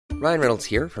Ryan Reynolds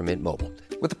here from Mint Mobile.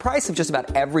 With the price of just about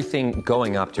everything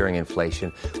going up during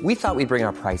inflation, we thought we'd bring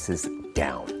our prices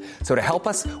down. So to help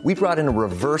us, we brought in a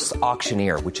reverse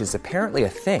auctioneer, which is apparently a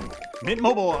thing. Mint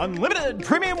Mobile Unlimited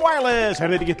Premium Wireless. How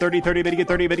to get 30, 30, bit to get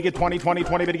 30, bit to get 20, 20,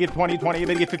 20, bit to get 20, 20,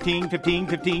 bit to get 15, 15,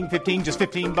 15, 15, just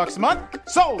 $15 a month?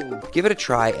 Sold! Give it a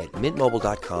try at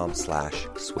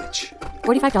mintmobile.com/switch.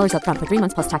 $45 up front for 3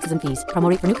 months plus taxes and fees. Promo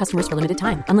rate for new customers for limited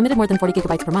time. Unlimited more than 40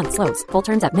 gigabytes per month. Slows full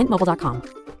terms at mintmobile.com.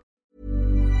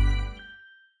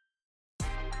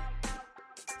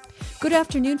 Good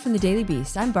afternoon from the Daily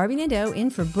Beast. I'm Barbie Nadeau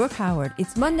in for Brooke Howard.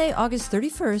 It's Monday, August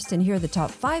 31st, and here are the top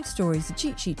 5 stories the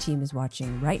Cheat Sheet team is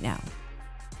watching right now.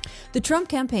 The Trump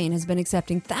campaign has been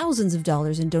accepting thousands of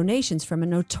dollars in donations from a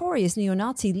notorious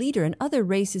neo-Nazi leader and other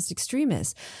racist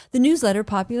extremists. The newsletter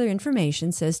Popular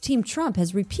Information says Team Trump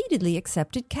has repeatedly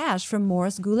accepted cash from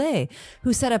Maurice Goulet,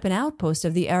 who set up an outpost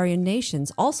of the Aryan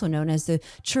Nations, also known as the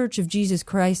Church of Jesus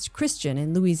Christ Christian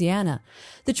in Louisiana.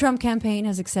 The Trump campaign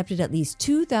has accepted at least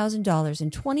 $2,000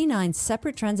 in 29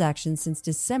 separate transactions since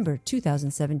December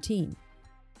 2017.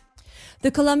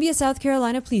 The Columbia, South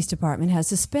Carolina Police Department has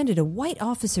suspended a white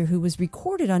officer who was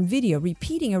recorded on video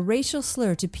repeating a racial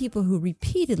slur to people who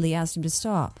repeatedly asked him to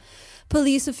stop.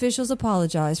 Police officials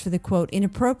apologized for the, quote,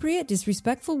 inappropriate,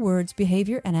 disrespectful words,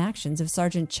 behavior, and actions of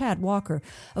Sergeant Chad Walker,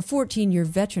 a 14-year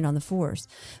veteran on the force.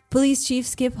 Police Chief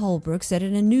Skip Holbrook said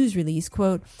in a news release,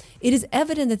 quote, it is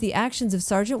evident that the actions of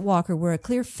Sergeant Walker were a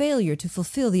clear failure to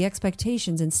fulfill the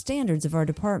expectations and standards of our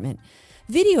department.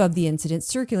 Video of the incident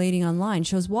circulating online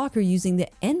shows Walker using the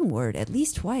N-word at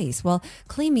least twice, while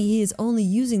claiming he is only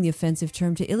using the offensive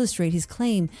term to illustrate his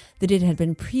claim that it had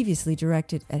been previously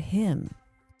directed at him.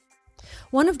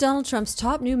 One of Donald Trump's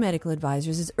top new medical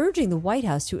advisors is urging the White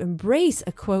House to embrace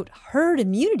a, quote, herd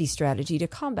immunity strategy to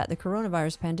combat the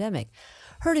coronavirus pandemic.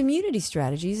 Herd immunity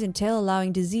strategies entail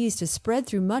allowing disease to spread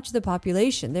through much of the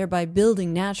population, thereby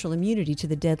building natural immunity to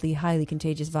the deadly, highly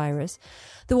contagious virus.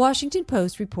 The Washington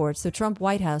Post reports the Trump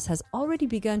White House has already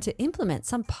begun to implement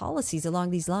some policies along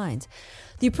these lines.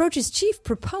 The approach's chief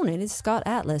proponent is Scott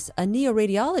Atlas, a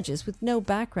neuroradiologist with no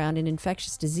background in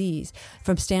infectious disease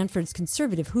from Stanford's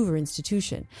conservative Hoover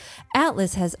Institution.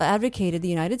 Atlas has advocated the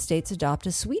United States adopt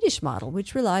a Swedish model,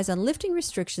 which relies on lifting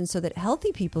restrictions so that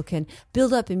healthy people can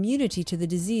build up immunity to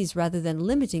the disease rather than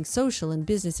limiting social and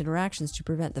business interactions to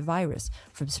prevent the virus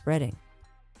from spreading.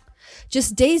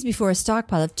 Just days before a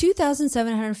stockpile of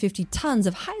 2,750 tons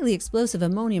of highly explosive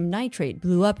ammonium nitrate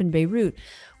blew up in Beirut,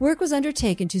 work was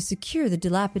undertaken to secure the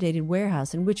dilapidated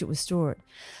warehouse in which it was stored.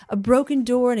 A broken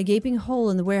door and a gaping hole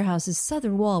in the warehouse's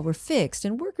southern wall were fixed,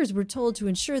 and workers were told to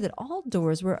ensure that all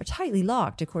doors were tightly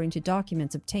locked, according to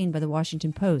documents obtained by the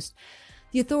Washington Post.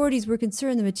 The authorities were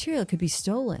concerned the material could be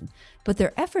stolen, but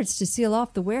their efforts to seal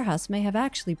off the warehouse may have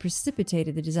actually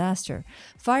precipitated the disaster.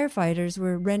 Firefighters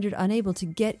were rendered unable to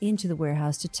get into the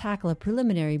warehouse to tackle a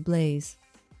preliminary blaze.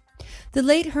 The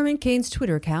late Herman Cain's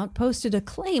Twitter account posted a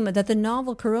claim that the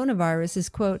novel coronavirus is,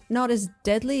 quote, not as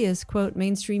deadly as, quote,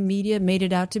 mainstream media made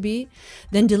it out to be,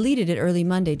 then deleted it early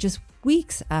Monday, just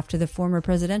weeks after the former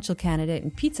presidential candidate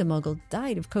and pizza mogul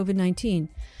died of COVID-19.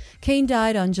 Cain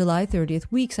died on July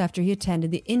 30th, weeks after he attended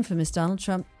the infamous Donald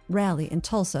Trump rally in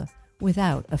Tulsa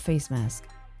without a face mask.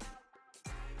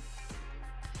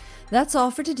 That's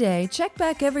all for today. Check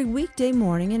back every weekday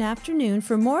morning and afternoon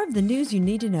for more of the news you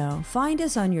need to know. Find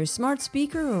us on your smart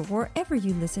speaker or wherever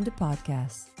you listen to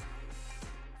podcasts.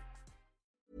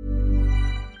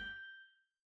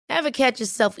 Ever catch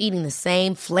yourself eating the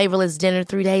same flavorless dinner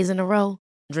 3 days in a row?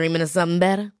 Dreaming of something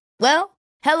better? Well,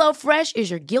 HelloFresh is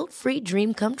your guilt-free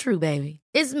dream come true, baby.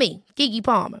 It's me, Keke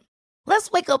Palmer. Let's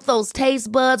wake up those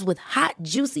taste buds with hot,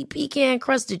 juicy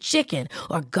pecan-crusted chicken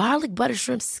or garlic butter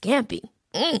shrimp scampi.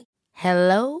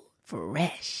 Hello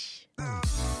Fresh.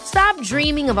 Stop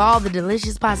dreaming of all the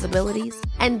delicious possibilities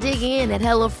and dig in at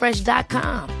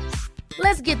HelloFresh.com.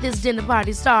 Let's get this dinner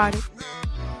party started.